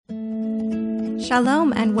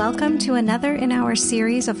Shalom and welcome to another in our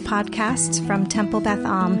series of podcasts from Temple Beth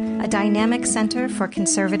Am, a dynamic center for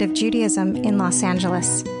conservative Judaism in Los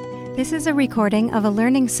Angeles. This is a recording of a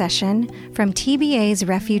learning session from TBA's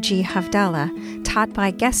Refugee Havdalah, taught by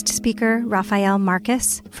guest speaker Raphael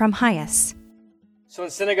Marcus from Hayas. So in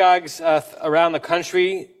synagogues around the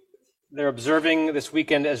country, they're observing this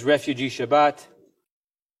weekend as Refugee Shabbat,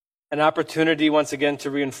 an opportunity once again to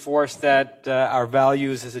reinforce that our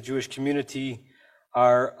values as a Jewish community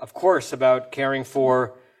are, of course, about caring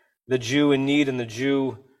for the Jew in need and the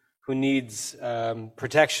Jew who needs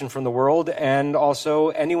protection from the world, and also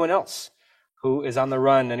anyone else who is on the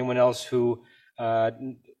run, anyone else who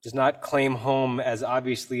does not claim home as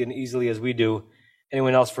obviously and easily as we do,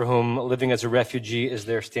 anyone else for whom living as a refugee is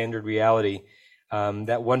their standard reality.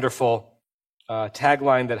 That wonderful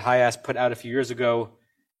tagline that Hayas put out a few years ago,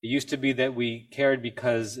 it used to be that we cared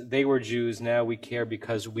because they were Jews, now we care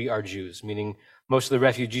because we are Jews, meaning most of the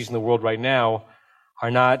refugees in the world right now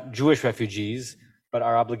are not Jewish refugees, but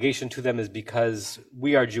our obligation to them is because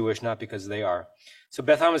we are Jewish, not because they are. So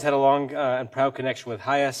Beth Am has had a long and proud connection with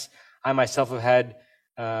Hayas. I myself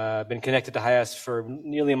have been connected to Hayas for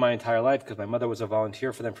nearly my entire life because my mother was a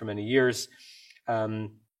volunteer for them for many years. And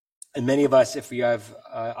many of us, if we have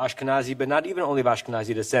Ashkenazi, but not even only of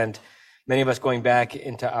Ashkenazi descent, many of us going back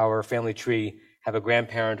into our family tree have a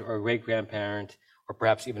grandparent or a great-grandparent or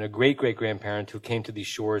perhaps even a great-great-grandparent who came to these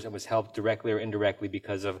shores and was helped directly or indirectly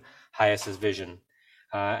because of Hayas's vision.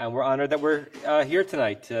 And we're honored that we're here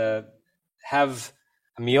tonight to have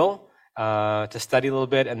a meal, to study a little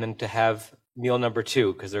bit, and then to have meal number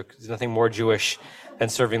two, because there's nothing more Jewish than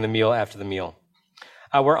serving the meal after the meal.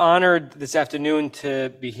 We're honored this afternoon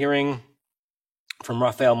to be hearing from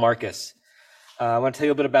Raphael Marcus. I want to tell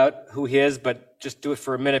you a bit about who he is, but just do it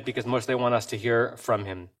for a minute because mostly I want us to hear from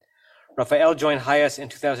him. Raphael joined Hayas in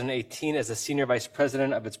 2018 as the Senior Vice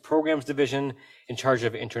President of its Programs Division, in charge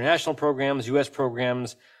of international programs, U.S.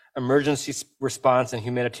 programs, emergency response, and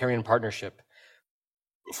humanitarian partnership.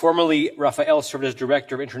 Formerly, Raphael served as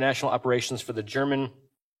Director of International Operations for the German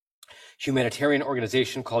humanitarian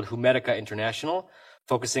organization called Humedica International,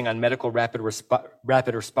 focusing on medical rapid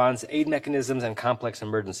response aid mechanisms and complex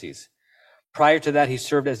emergencies. Prior to that, he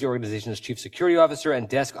served as the organization's Chief Security Officer and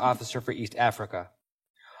Desk Officer for East Africa.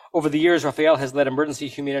 Over the years, Raphael has led emergency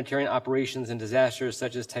humanitarian operations in disasters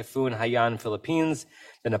such as Typhoon Haiyan, Philippines,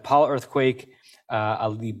 the Nepal earthquake,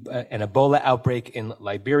 an Ebola outbreak in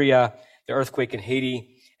Liberia, the earthquake in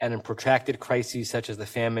Haiti, and in protracted crises such as the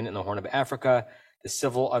famine in the Horn of Africa, the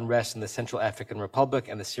civil unrest in the Central African Republic,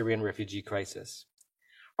 and the Syrian refugee crisis.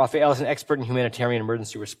 Raphael is an expert in humanitarian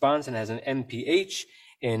emergency response and has an MPH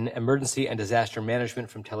in emergency and disaster management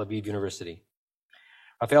from Tel Aviv University.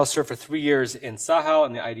 Raphael served for 3 years in Sahel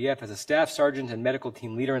and the IDF as a staff sergeant and medical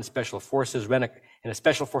team leader in Special Forces, in a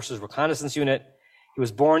Special Forces reconnaissance unit. He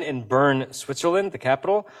was born in Bern, Switzerland, the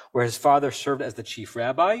capital, where his father served as the chief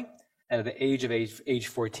rabbi, and at the age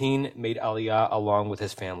 14, made Aliyah along with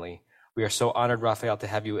his family. We are so honored, Raphael, to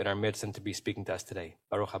have you in our midst and to be speaking to us today.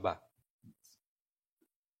 Baruch haba.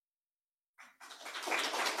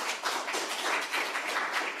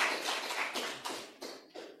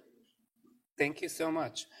 Thank you so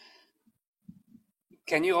much.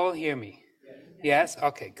 Can you all hear me? Yes?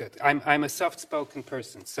 Okay, good. I'm a soft-spoken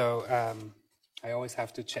person, so I always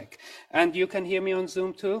have to check. And you can hear me on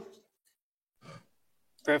Zoom too?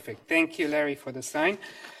 Perfect. Thank you, Larry, for the sign.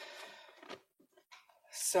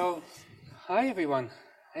 So, hi everyone.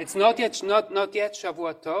 It's not yet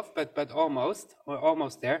Shavuot Tov, but almost. We're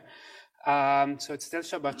almost there. So it's still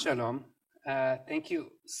Shabbat Shalom. Thank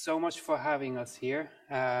you so much for having us here.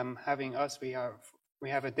 We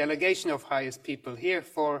have a delegation of Hayas people here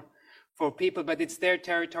for people, but it's their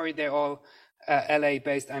territory. They're all LA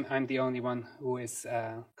based. I'm the only one who is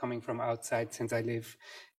coming from outside, since I live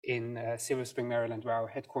in Silver Spring, Maryland, where our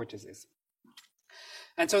headquarters is.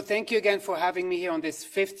 And so thank you again for having me here on this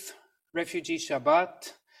 5th Refugee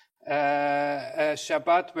Shabbat,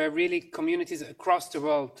 Shabbat where really communities across the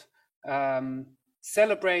world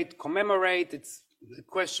celebrate, commemorate. It's a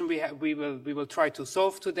question we will try to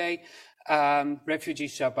solve today. Refugee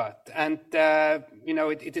Shabbat, and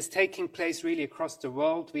it is taking place really across the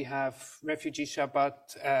world. We have Refugee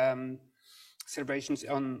Shabbat celebrations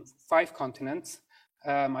on 5 continents.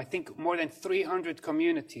 I think more than 300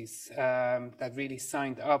 communities that really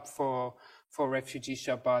signed up for Refugee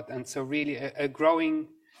Shabbat, and so really a growing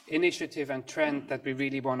initiative and trend that we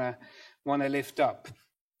really want to lift up.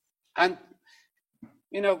 And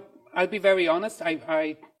I'll be very honest.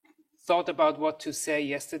 I thought about what to say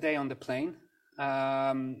yesterday on the plane,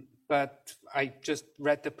 but I just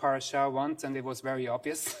read the parasha once and it was very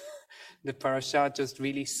obvious The parasha just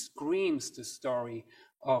really screams the story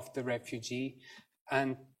of the refugee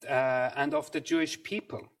and of the Jewish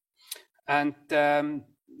people. And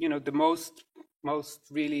the most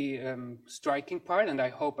really striking part, and I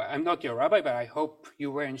hope, I'm not your rabbi, but I hope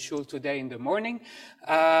you were in shul today in the morning,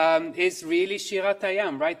 is really Shirat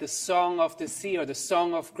Hayam, right? The song of the sea, or the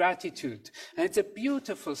song of gratitude. And it's a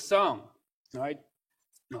beautiful song, right?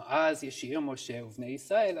 Noaz Yeshir Moshe Uvnei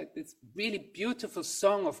Yisrael, like this really beautiful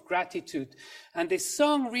song of gratitude. And this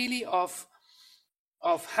song really of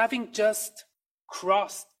having just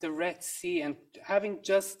crossed the Red Sea and having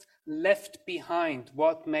just left behind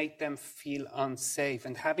what made them feel unsafe,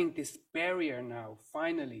 and having this barrier now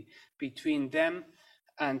finally between them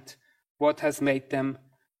and what has made them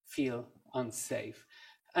feel unsafe.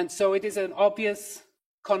 And so it is an obvious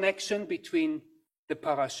connection between the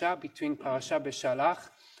parasha, between Parasha Beshalach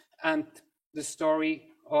and the story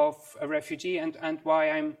of a refugee, and why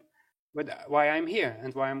I'm here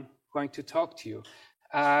and why I'm going to talk to you.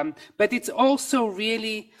 But it's also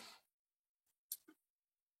really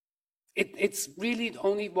it's really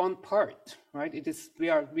only one part, right? It is we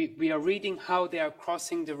are reading how they are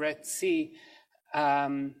crossing the Red Sea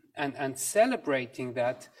and celebrating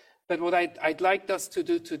that. But what I'd like us to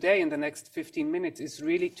do today in the next 15 minutes is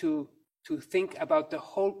really to think about the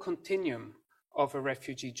whole continuum of a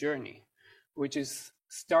refugee journey, which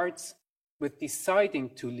starts with deciding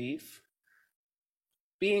to leave,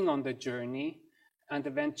 being on the journey, and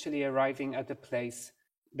eventually arriving at a place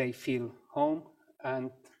they feel home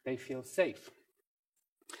and they feel safe.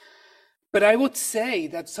 But I would say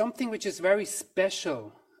that something which is very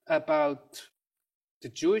special about the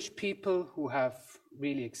Jewish people who have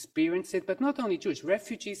really experienced it, but not only Jewish,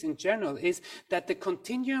 refugees in general, is that the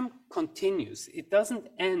continuum continues. It doesn't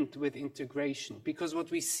end with integration, because what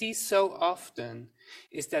we see so often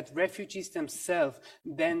is that refugees themselves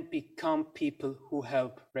then become people who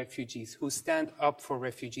help refugees, who stand up for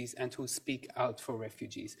refugees and who speak out for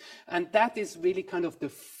refugees. And that is really kind of the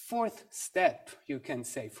fourth step, you can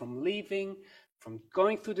say, from leaving, from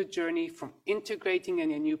going through the journey, from integrating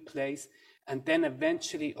in a new place, and then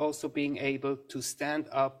eventually also being able to stand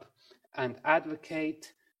up and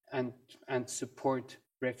advocate and support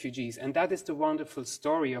refugees. And that is the wonderful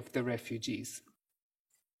story of the refugees.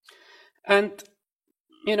 And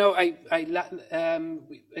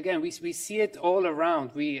again, we see it all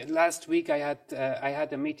around. Last week I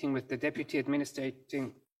had a meeting with the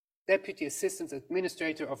Deputy Assistant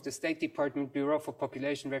Administrator of the State Department Bureau for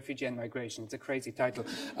Population, Refugee and Migration. It's a crazy title.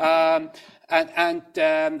 And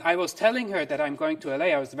I was telling her that I'm going to LA.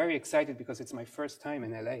 I was very excited because it's my first time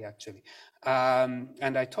in LA, actually.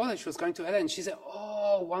 And I told her she was going to LA, and she said,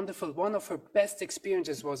 "Oh, wonderful. One of her best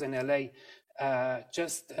experiences was in LA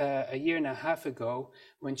just a year and a half ago,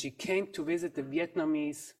 when she came to visit the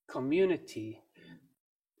Vietnamese community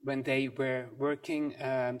when they were working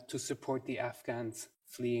to support the Afghans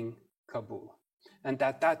fleeing Kabul." And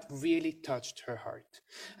that really touched her heart.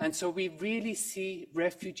 And so we really see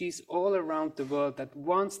refugees all around the world that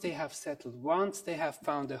once they have settled, once they have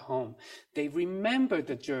found a home, they remember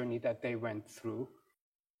the journey that they went through,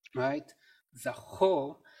 right?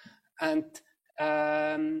 Zacho, and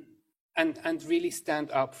really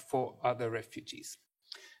stand up for other refugees.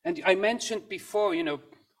 And I mentioned before,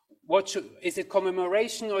 is it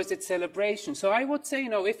commemoration or is it celebration? So I would say,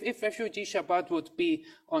 if Refugee Shabbat would be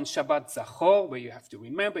on Shabbat Zachor, where you have to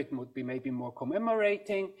remember, it would be maybe more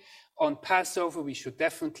commemorating. On Passover, we should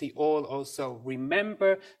definitely all also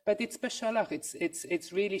remember, but it's Beshalach,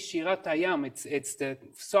 it's really Shirat Hayam, it's the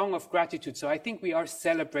song of gratitude. So I think we are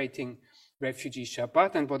celebrating Refugee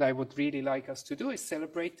Shabbat, and what I would really like us to do is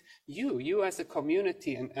celebrate you as a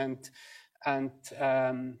community,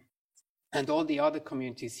 and all the other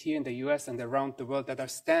communities here in the US and around the world that are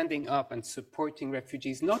standing up and supporting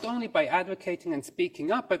refugees, not only by advocating and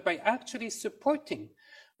speaking up, but by actually supporting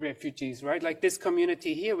refugees, right? Like this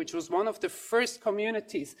community here, which was one of the first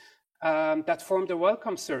communities that formed a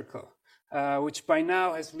Welcome Circle, which by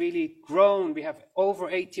now has really grown. We have over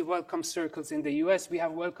 80 Welcome Circles in the US. We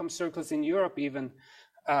have Welcome Circles in Europe even,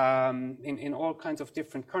 in all kinds of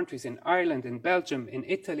different countries, in Ireland, in Belgium, in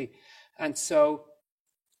Italy. And so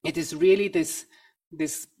it is really this,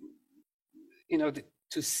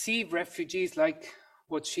 to see refugees like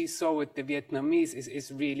what she saw with the Vietnamese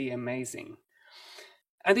is really amazing.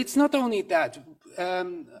 And it's not only that.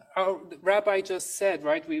 Our rabbi just said,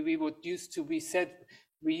 right, we used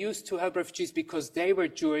to help refugees because they were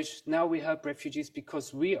Jewish. Now we help refugees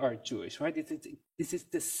because we are Jewish, right? This is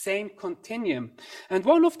the same continuum. And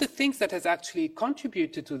one of the things that has actually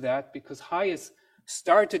contributed to that, because Hayes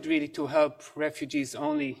started really to help refugees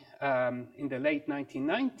only in the late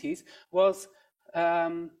 1990s was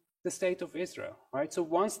the state of Israel, right? So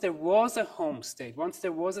once there was a home state, once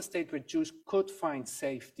there was a state where Jews could find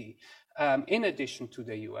safety, in addition to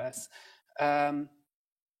the US,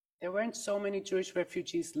 there weren't so many Jewish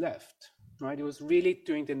refugees left, right? It was really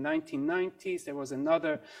during the 1990s, there was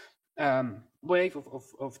another wave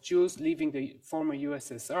of Jews leaving the former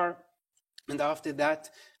USSR. And after that,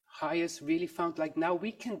 HIAS really found like now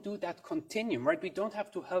we can do that continuum, right? We don't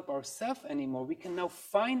have to help ourselves anymore. We can now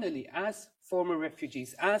finally, as former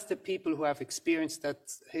refugees, as the people who have experienced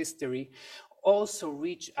that history, also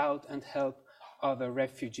reach out and help other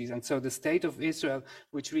refugees. And so the state of Israel,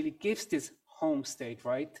 which really gives this home state,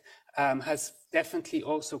 right, has definitely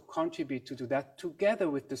also contributed to that, together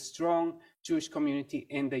with the strong Jewish community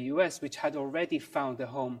in the US, which had already found a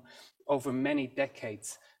home over many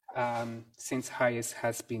decades since HIAS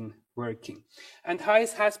has been working. And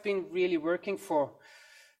HIAS has been really working for,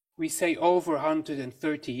 we say, over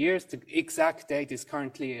 130 years. The exact date is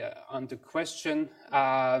currently under question.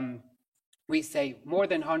 We say more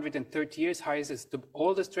than 130 years. HIAS is the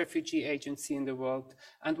oldest refugee agency in the world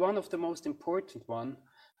and one of the most important one.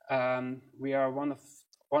 We are one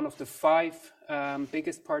of the 5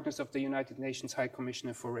 biggest partners of the United Nations High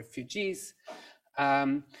Commissioner for Refugees.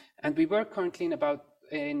 And we work currently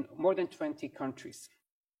in more than 20 countries.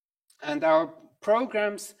 And our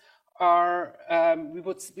programs are,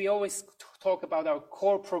 we always talk about our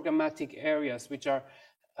core programmatic areas, which are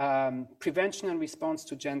prevention and response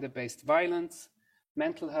to gender-based violence,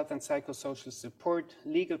 mental health and psychosocial support,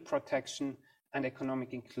 legal protection, and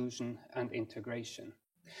economic inclusion and integration.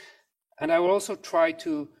 And I will also try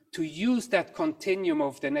to use that continuum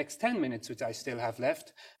of the next 10 minutes, which I still have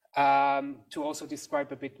left, to also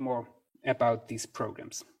describe a bit more about these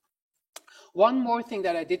programs. One more thing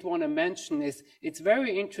that I did want to mention is it's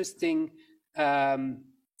very interesting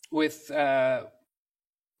with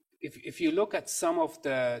if you look at some of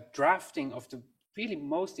the drafting of the really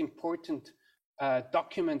most important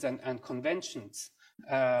documents and conventions,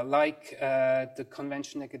 like the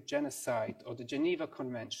Convention Against Genocide or the Geneva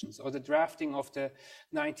Conventions or the drafting of the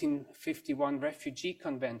 1951 Refugee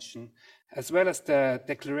Convention, as well as the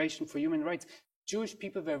Declaration for Human Rights, Jewish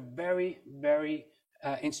people were very, very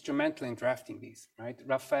instrumental in drafting these, right?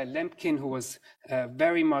 Raphael Lemkin, who was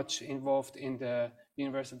very much involved in the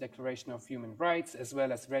Universal Declaration of Human Rights, as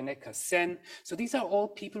well as René Cassin. So these are all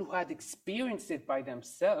people who had experienced it by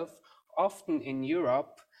themselves, often in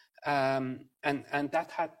Europe, and that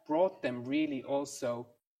had brought them really also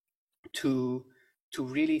to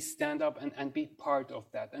really stand up and be part of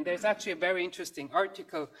that. And there's actually a very interesting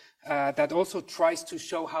article that also tries to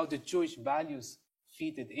show how the Jewish values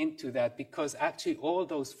feeded into that, because actually all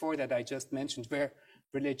those 4 that I just mentioned were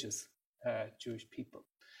religious Jewish people.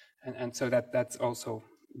 And so that's also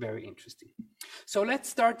very interesting. So let's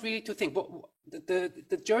start really to think.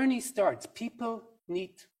 The journey starts. People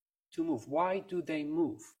need to move. Why do they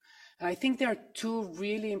move? And I think there are 2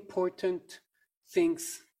 really important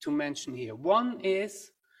things to mention here. One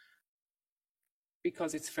is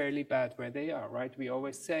because it's fairly bad where they are, right? We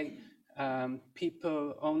always say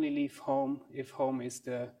people only leave home if home is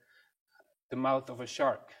the mouth of a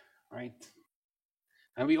shark, right?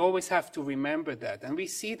 And we always have to remember that. And we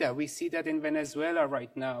see that in Venezuela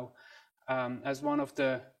right now, as one of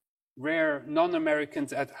the rare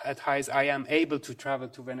non-Americans at HIAS. I am able to travel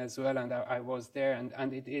to Venezuela, and I was there,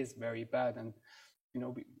 and it is very bad. And, you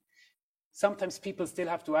know, sometimes people still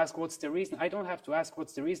have to ask, what's the reason? I don't have to ask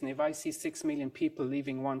what's the reason. If I see 6 million people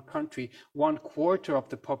leaving one country, 1/4 of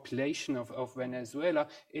the population of Venezuela,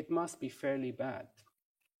 it must be fairly bad.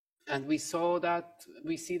 And we see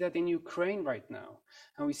that in Ukraine right now.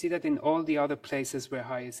 And we see that in all the other places where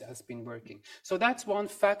HIAS has been working. So that's one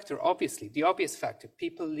factor, obviously, the obvious factor.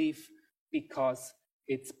 People leave because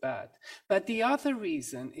it's bad. But the other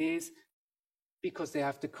reason is because they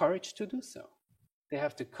have the courage to do so. They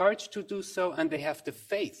have the courage to do so, and they have the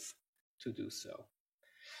faith to do so.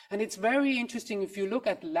 And it's very interesting if you look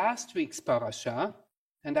at last week's parasha,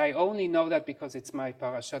 and I only know that because it's my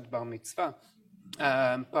parashat bar mitzvah,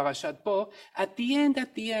 Parashat Bo, at the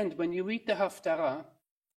end, when you read the Haftarah,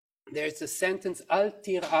 there's a sentence, Al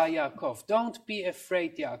tir'a Yaakov, don't be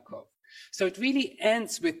afraid, Yaakov. So it really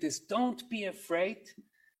ends with this, don't be afraid.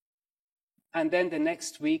 And then the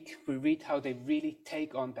next week, we read how they really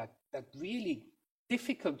take on that really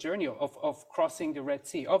difficult journey of crossing the Red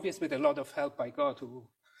Sea, obviously with a lot of help by God, who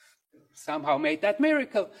somehow made that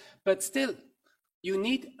miracle, but still, You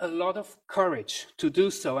need a lot of courage to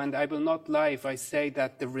do so, and I will not lie if I say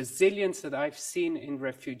that the resilience that I've seen in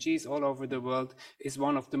refugees all over the world is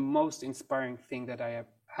one of the most inspiring things that I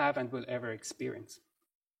have and will ever experience.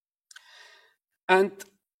 And,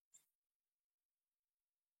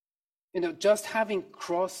 just having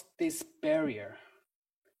crossed this barrier,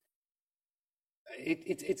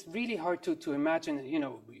 it's really hard to imagine.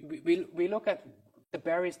 We look at the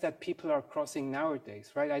barriers that people are crossing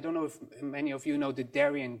nowadays, right? I don't know if many of you know the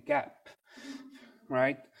Darien Gap,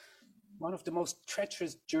 right? One of the most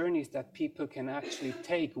treacherous journeys that people can actually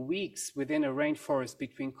take, weeks within a rainforest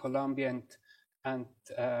between Colombia and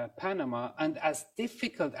Panama. And as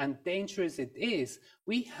difficult and dangerous it is,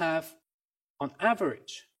 we have, on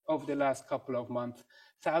average, over the last couple of months,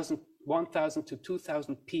 1,000 to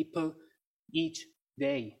 2,000 people each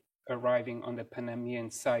day arriving on the Panamanian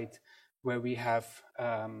side, where we have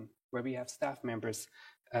staff members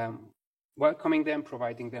welcoming them,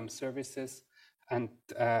 providing them services, and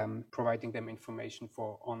providing them information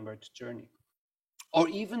for onward journey. Or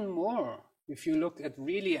even more, if you look at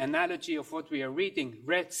really analogy of what we are reading,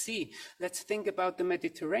 Red Sea, let's think about the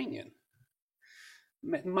Mediterranean.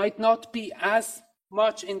 It might not be as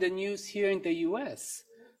much in the news here in the US,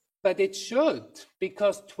 but it should,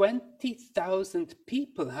 because 20,000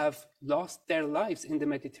 people have lost their lives in the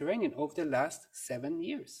Mediterranean over the last 7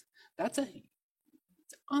 years. It's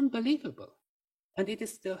unbelievable. And it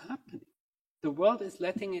is still happening. The world is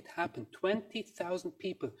letting it happen. 20,000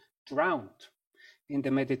 people drowned in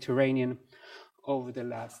the Mediterranean over the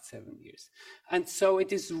last 7 years. And so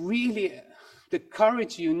it is really the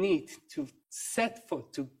courage you need to set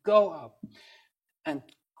foot, to go up and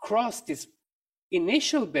cross this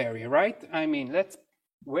initial barrier, right? I mean,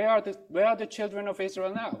 where are the children of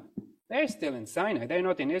Israel now? They're still in Sinai. They're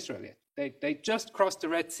not in Israel yet. They just crossed the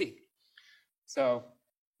Red Sea. So,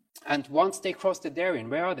 and once they cross the Darien,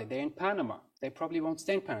 where are they? They're in Panama. They probably won't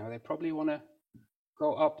stay in Panama. They probably want to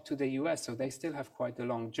go up to the US. So they still have quite a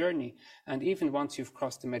long journey. And even once you've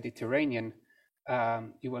crossed the Mediterranean,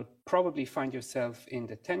 you will probably find yourself in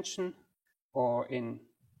detention or in,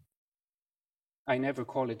 I never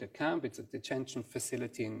call it a camp, it's a detention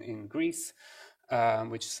facility in Greece,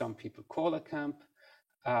 which some people call a camp.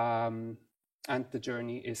 And the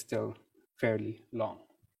journey is still fairly long.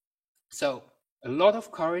 So a lot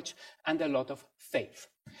of courage and a lot of faith.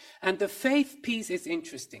 And the faith piece is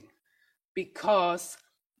interesting because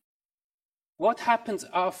what happens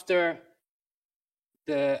after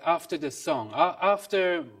the song,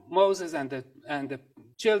 after Moses and the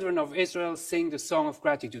children of Israel sing the song of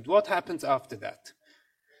gratitude, what happens after that?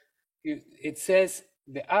 It says,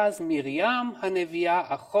 "Ve'az Miriam hanevia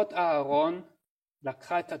achot Aaron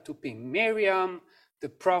lakha et hatupim." Miriam, the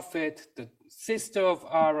prophet, the sister of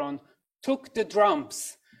Aaron, took the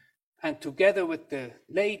drums, and together with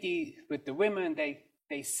the women,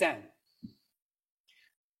 they sang.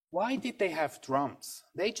 Why did they have drums?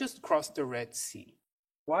 They just crossed the Red Sea.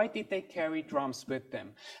 Why did they carry drums with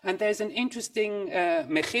them? And there's an interesting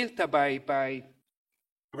Mechilta by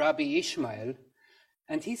Rabbi Ishmael,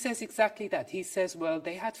 and he says exactly that. He says, well,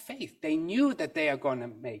 they had faith. They knew that they are going to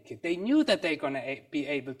make it. They knew that they're going to be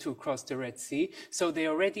able to cross the Red Sea, so they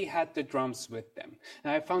already had the drums with them.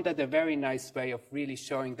 And I found that a very nice way of really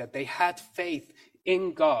showing that they had faith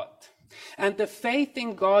in God. And the faith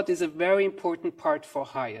in God is a very important part for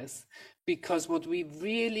HIAS, because what we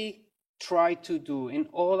really try to do in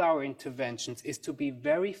all our interventions is to be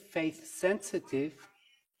very faith sensitive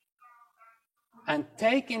and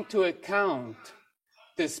take into account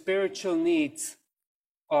the spiritual needs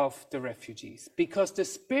of the refugees, because the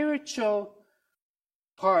spiritual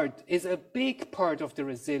part is a big part of the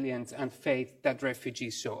resilience and faith that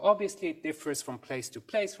refugees show. Obviously, it differs from place to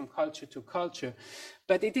place, from culture to culture,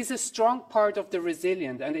 but it is a strong part of the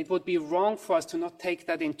resilience, and it would be wrong for us to not take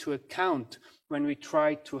that into account when we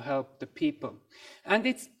try to help the people. And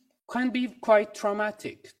it can be quite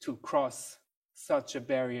traumatic to cross such a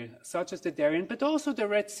barrier, such as the Darien, but also the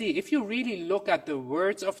Red Sea. If you really look at the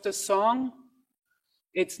words of the song,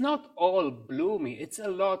 it's not all gloomy. It's a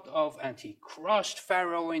lot of, and he crushed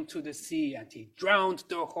Pharaoh into the sea, and he drowned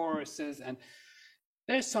the horses, and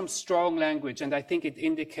there's some strong language, and I think it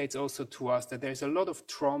indicates also to us that there's a lot of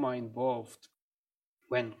trauma involved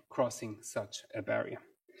when crossing such a barrier.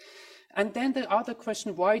 And then the other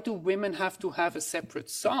question, why do women have to have a separate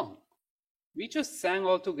song? We just sang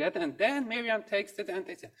all together, and then Miriam takes it and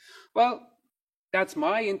they say, well, that's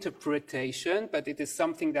my interpretation, but it is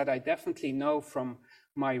something that I definitely know from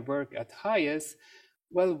my work at HIAS.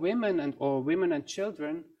 Well, women and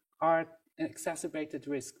children are an exacerbated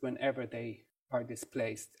risk whenever they are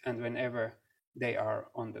displaced and whenever they are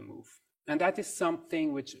on the move. And that is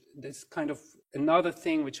something which, this kind of another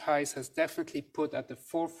thing which Hayes has definitely put at the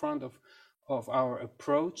forefront of our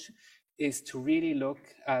approach, is to really look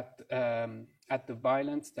at the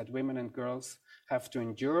violence that women and girls have to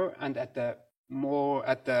endure, and at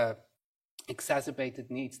the exacerbated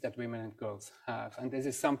needs that women and girls have. And this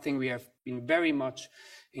is something we have been very much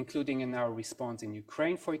including in our response in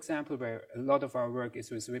Ukraine, for example, where a lot of our work is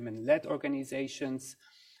with women-led organizations.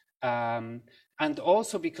 And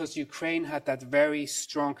also because Ukraine had that very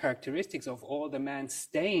strong characteristics of all the men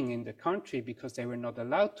staying in the country because they were not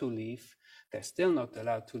allowed to leave. They're still not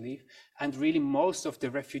allowed to leave. And really most of the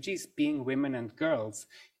refugees being women and girls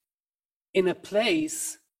in a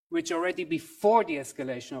place which already before the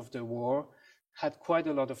escalation of the war had quite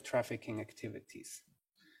a lot of trafficking activities.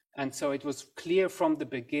 And so it was clear from the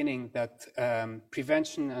beginning that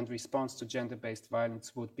prevention and response to gender-based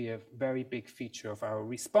violence would be a very big feature of our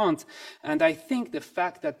response. And I think the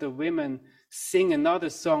fact that the women sing another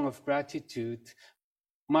song of gratitude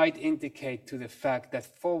might indicate to the fact that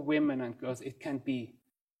for women and girls, it can be,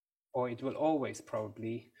 or it will always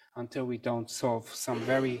probably, until we don't solve some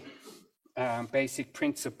very basic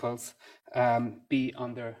principles, be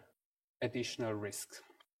under additional risks.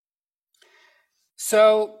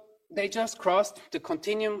 So they just crossed the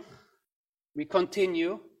continuum. We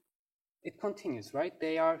continue. It continues, right?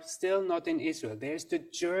 They are still not in Israel. There's the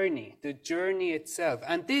journey itself.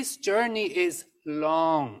 And this journey is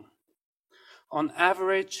long. On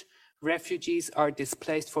average, refugees are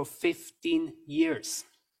displaced for 15 years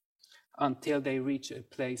until they reach a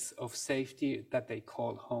place of safety that they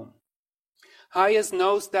call home. Hayes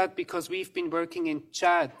knows that because we've been working in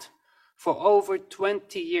Chad for over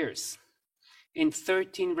 20 years. In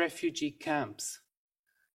 13 refugee camps.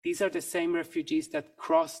 These are the same refugees that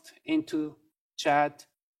crossed into Chad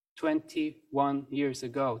 21 years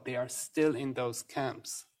ago. They are still in those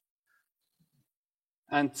camps.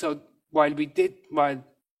 And so while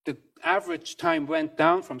the average time went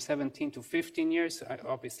down from 17 to 15 years,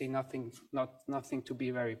 obviously nothing to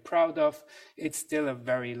be very proud of, it's still a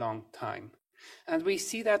very long time. And we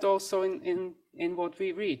see that also in what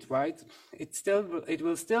we read, right? It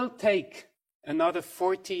will still take another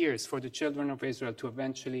 40 years for the children of Israel to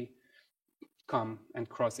eventually come and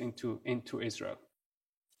cross into Israel.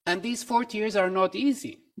 And these 40 years are not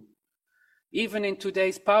easy. Even in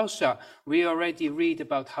today's Parsha, we already read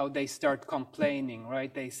about how they start complaining,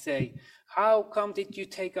 right? They say, how come did you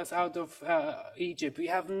take us out of Egypt? We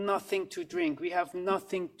have nothing to drink. We have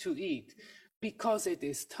nothing to eat. Because it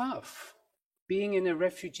is tough. Being in a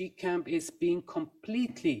refugee camp is being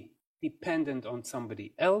completely dependent on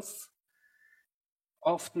somebody else,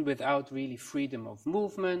 often without really freedom of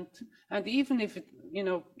movement. And even if,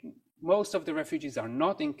 most of the refugees are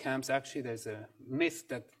not in camps, actually there's a myth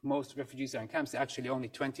that most refugees are in camps, actually only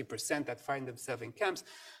 20% that find themselves in camps.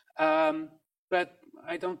 But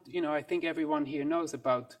I think everyone here knows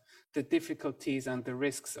about the difficulties and the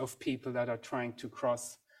risks of people that are trying to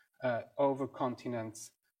cross over continents,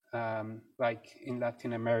 like in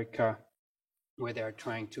Latin America, where they are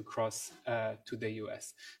trying to cross to the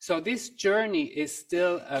US. So this journey is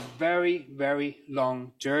still a very, very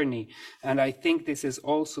long journey. And I think this is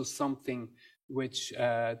also something which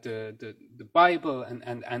the Bible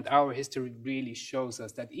and our history really shows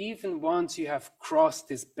us, that even once you have crossed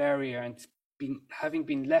this barrier and having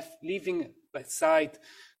been leaving aside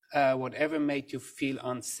whatever made you feel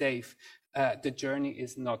unsafe, the journey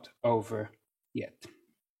is not over yet.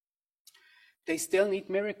 They still need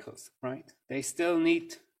miracles, right? They still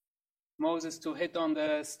need Moses to hit on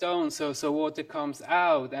the stone so water comes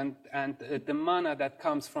out, and the manna that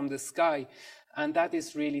comes from the sky. And that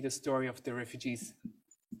is really the story of the refugees.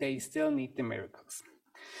 They still need the miracles.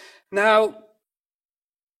 Now,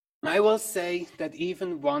 I will say that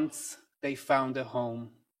even once they found a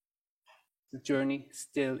home, the journey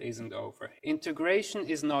still isn't over. Integration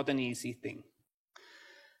is not an easy thing.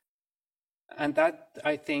 And that,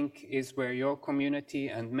 I think, is where your community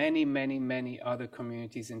and many, many, many other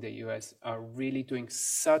communities in the US are really doing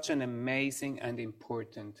such an amazing and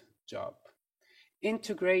important job.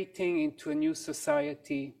 Integrating into a new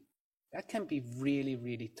society, that can be really,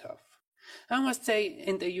 really tough. I must say,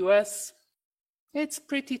 in the US, it's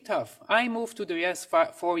pretty tough. I moved to the US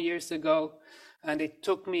 4 years ago, and it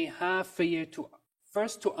took me half a year to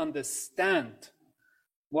understand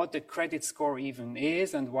what the credit score even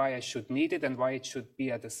is and why I should need it and why it should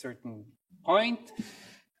be at a certain point,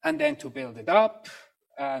 and then to build it up.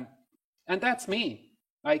 And that's me.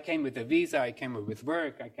 I came with a visa, I came with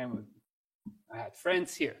work, I had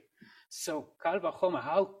friends here. So Kal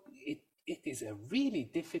Vachomer, it is a really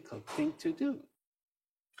difficult thing to do.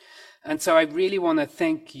 And so I really want to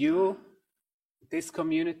thank you this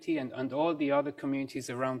community and all the other communities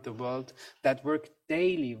around the world that work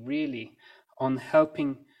daily, really, on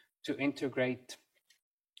helping to integrate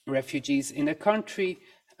refugees in a country,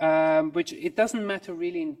 which it doesn't matter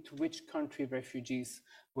really into which country refugees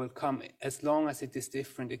will come, as long as it is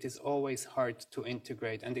different, it is always hard to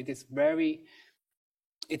integrate. And it is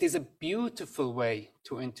a beautiful way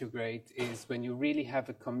to integrate is when you really have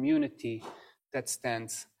a community that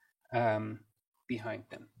stands behind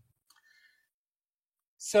them.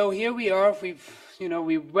 So here we are,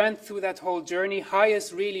 we went through that whole journey.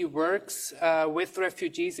 HIAS really works with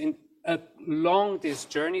refugees along this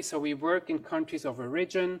journey. So we work in countries of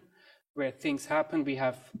origin where things happen. We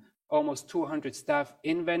have almost 200 staff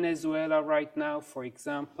in Venezuela right now, for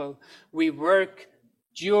example. We work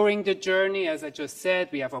during the journey, as I just said.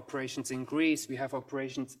 We have operations in Greece, we have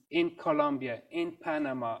operations in Colombia, in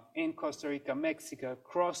Panama, in Costa Rica, Mexico,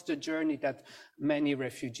 across the journey that many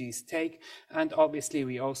refugees take. And obviously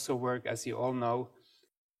we also work, as you all know,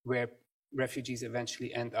 where refugees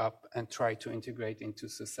eventually end up and try to integrate into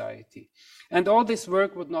society. And all this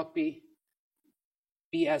work would not be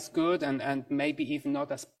as good and maybe even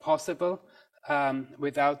not as possible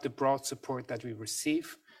without the broad support that we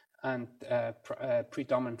receive, and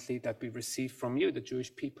predominantly that we receive from you, the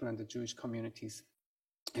Jewish people and the Jewish communities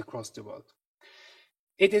across the world.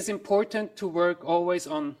 It is important to work always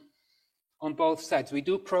on both sides. We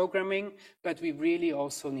do programming, but we really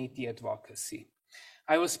also need the advocacy.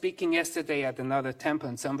 I was speaking yesterday at another temple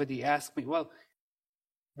and somebody asked me, well,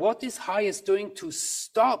 what is HIAS doing to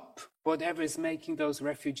stop whatever is making those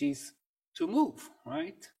refugees to move,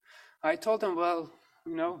 right? I told them, well,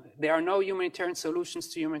 there are no humanitarian solutions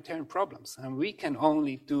to humanitarian problems, and we can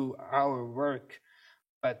only do our work,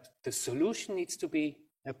 but the solution needs to be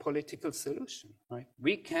a political solution, right?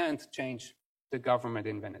 We can't change the government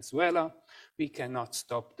in Venezuela, we cannot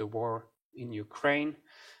stop the war in Ukraine,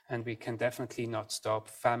 and we can definitely not stop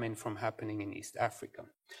famine from happening in East Africa.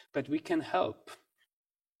 But we can help,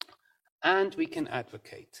 and we can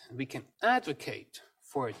advocate. We can advocate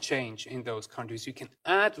for a change in those countries. You can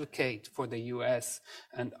advocate for the US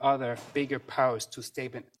and other bigger powers to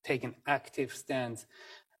take an active stance.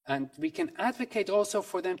 And we can advocate also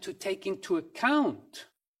for them to take into account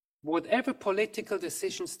whatever political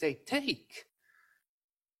decisions they take,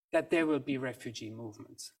 that there will be refugee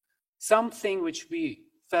movements. Something which we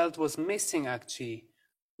felt was missing actually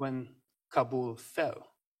when Kabul fell.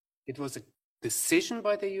 It was a decision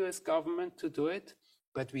by the US government to do it,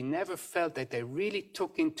 but we never felt that they really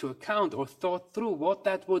took into account or thought through what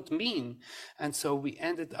that would mean. And so we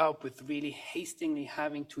ended up with really hastily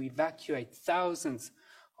having to evacuate thousands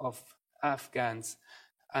of Afghans.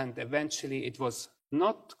 And eventually it was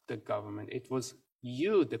not the government, it was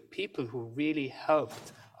you, the people, who really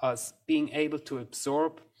helped us being able to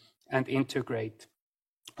absorb and integrate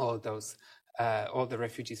all the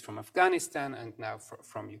refugees from Afghanistan and now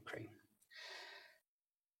from Ukraine.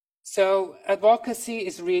 So advocacy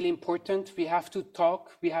is really important. We have to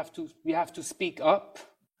talk, we have to speak up.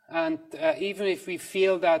 And even if we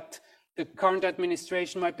feel that the current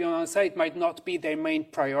administration might be on our side, it might not be their main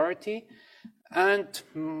priority. And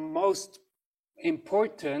most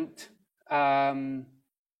important,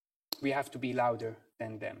 we have to be louder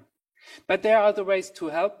than them. But there are other ways to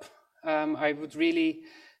help. I would really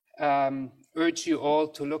urge you all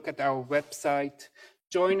to look at our website,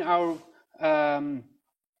 join our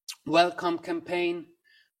welcome campaign,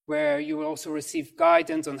 where you will also receive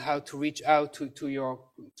guidance on how to reach out to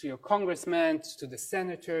your congressmen, to the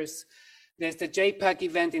senators. There's the JPAC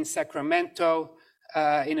event in Sacramento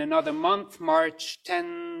in another month, March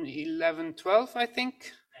 10, 11, 12, I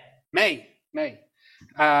think. May.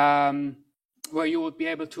 Where you will be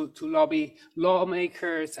able to lobby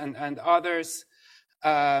lawmakers and others.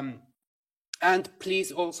 And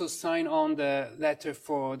please also sign on the letter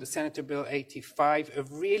for the Senator Bill 85, a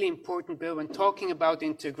really important bill. When talking about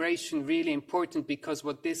integration, really important, because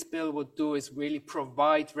what this bill would do is really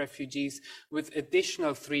provide refugees with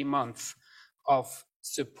additional 3 months of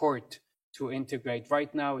support to integrate.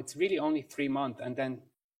 Right now, it's really only 3 months, and then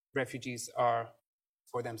refugees are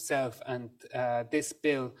for themselves. And this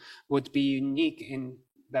bill would be unique in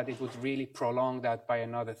that it would really prolong that by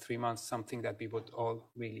another 3 months, something that we would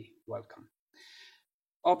all really welcome.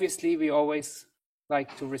 Obviously, we always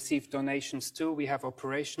like to receive donations too. We have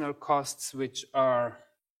operational costs, which are,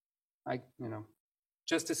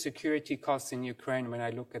 just the security costs in Ukraine. When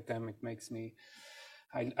I look at them, it makes me,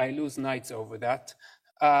 I lose nights over that.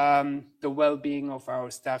 The well-being of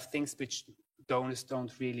our staff, things which donors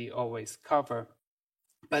don't really always cover.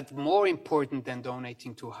 But more important than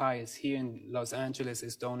donating to Highest here in Los Angeles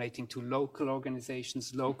is donating to local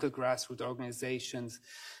organizations, local grassroots organizations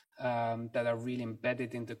that are really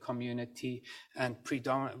embedded in the community. And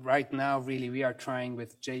right now, really, we are trying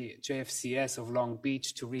with JFCS of Long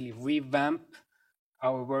Beach to really revamp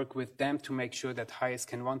our work with them to make sure that Highest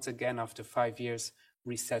can once again, after 5 years,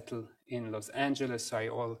 resettle in Los Angeles. So I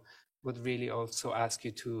would really also ask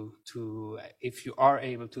you to if you are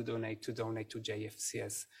able to donate to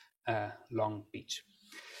JFCS Long Beach.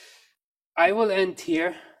 I will end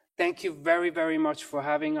here. Thank you very, very much for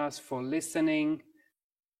having us, for listening.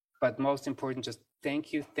 But most important, just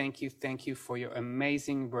thank you for your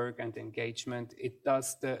amazing work and engagement.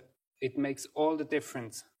 It makes all the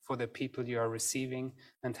difference for the people you are receiving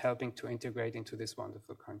and helping to integrate into this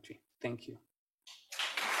wonderful country. Thank you.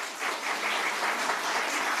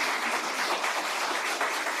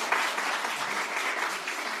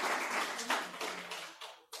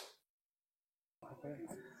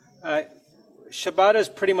 Shabbat is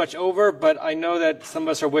pretty much over, but I know that some of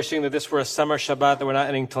us are wishing that this were a summer Shabbat, that we're not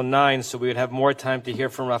ending till 9, so we would have more time to hear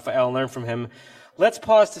from Raphael and learn from him. Let's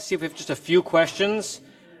pause to see if we have just a few questions.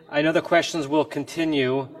 I know the questions will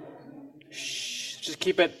continue. Shh, just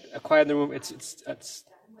keep it quiet in the room. It's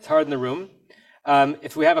hard in the room.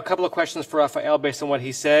 If we have a couple of questions for Raphael based on what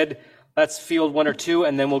he said, let's field one or two,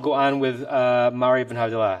 and then we'll go on with Mari Ben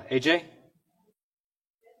Havdalah. AJ?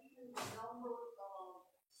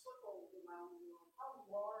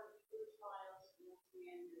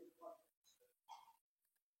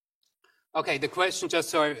 Okay, the question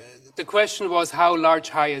was how large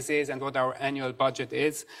Highest is and what our annual budget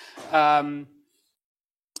is.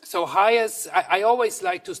 So Highest, I always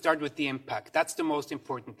like to start with the impact. That's the most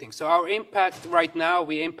important thing. So our impact right now,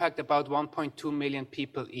 we impact about 1.2 million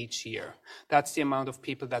people each year. That's the amount of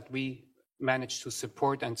people that we manage to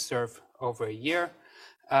support and serve over a year.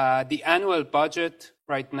 The annual budget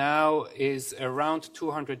right now is around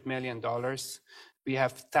 $200 million. We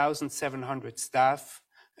have 1,700 staff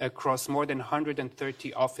across more than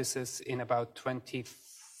 130 offices in about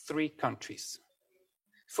 23 countries.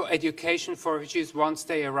 For education for refugees once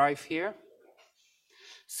they arrive here.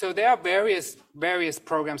 So there are various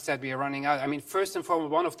programs that we are running out. I mean, first and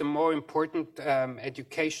foremost, one of the more important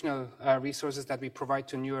educational resources that we provide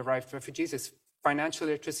to new arrived refugees is financial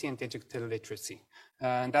literacy and digital literacy.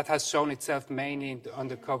 And that has shown itself mainly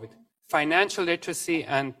under COVID. Financial literacy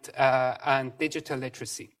and digital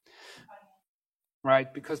literacy.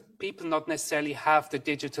 Right, because people not necessarily have the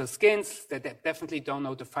digital skills, they definitely don't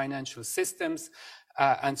know the financial systems.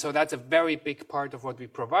 And so that's a very big part of what we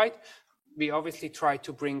provide. We obviously try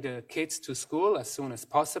to bring the kids to school as soon as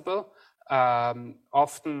possible.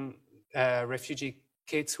 Often refugee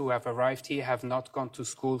kids who have arrived here have not gone to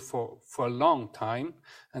school for a long time.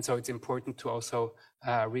 And so it's important to also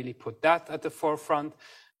really put that at the forefront.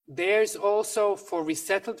 There's also, for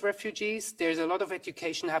resettled refugees, there's a lot of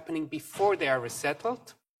education happening before they are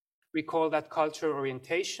resettled. We call that cultural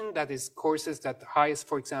orientation. That is courses that Highest,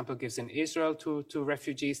 for example, gives in Israel to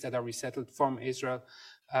refugees that are resettled from Israel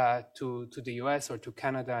to the US or to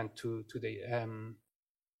Canada and to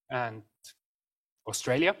and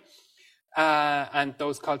Australia. And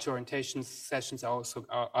those cultural orientation sessions are also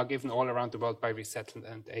given all around the world by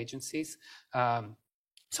resettlement agencies.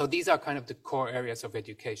 So these are kind of the core areas of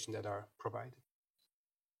education that are provided.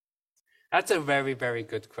 That's a very, very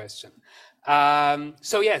good question.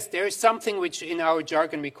 So yes, there is something which in our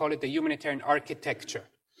jargon, we call it the humanitarian architecture.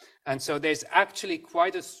 And so there's actually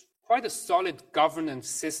quite a solid governance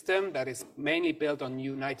system that is mainly built on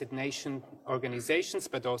United Nations organizations,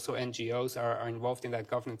 but also NGOs are involved in that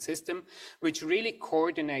governance system, which really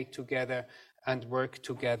coordinate together and work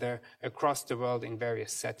together across the world in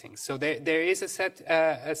various settings. So there is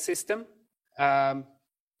a system.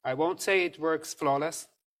 I won't say it works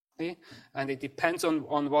flawlessly, and it depends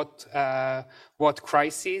on what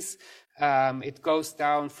crises. It goes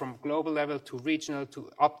down from global level to regional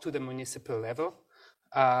to up to the municipal level.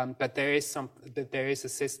 But there is a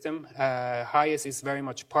system. Highest is very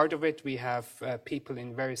much part of it. We have people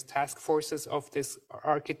in various task forces of this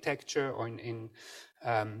architecture or in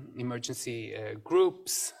emergency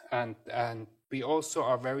groups, and we also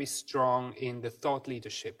are very strong in the thought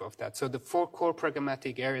leadership of that. So the 4 core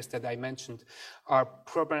programmatic areas that I mentioned are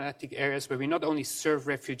programmatic areas where we not only serve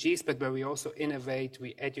refugees, but where we also innovate,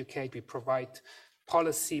 we educate, we provide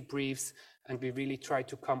policy briefs, and we really try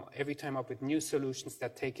to come every time up with new solutions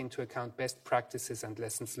that take into account best practices and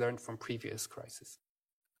lessons learned from previous crises.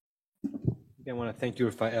 I want to thank you,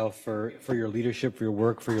 Raphael, for your leadership, for your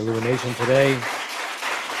work, for your illumination today.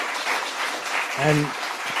 And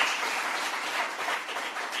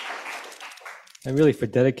and really for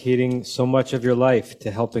dedicating so much of your life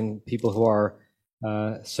to helping people who are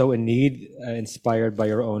so in need, inspired by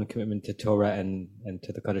your own commitment to Torah and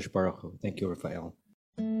to the Kadosh Baruch Hu. Thank you, Raphael.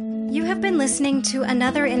 You have been listening to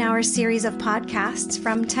another in our series of podcasts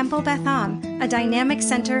from Temple Beth Am, a dynamic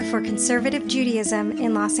center for conservative Judaism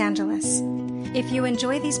in Los Angeles. If you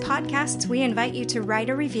enjoy these podcasts, we invite you to write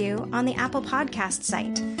a review on the Apple Podcast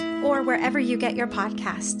site or wherever you get your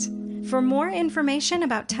podcasts. For more information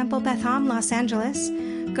about Temple Beth Am Los Angeles,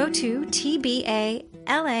 go to tbala.org.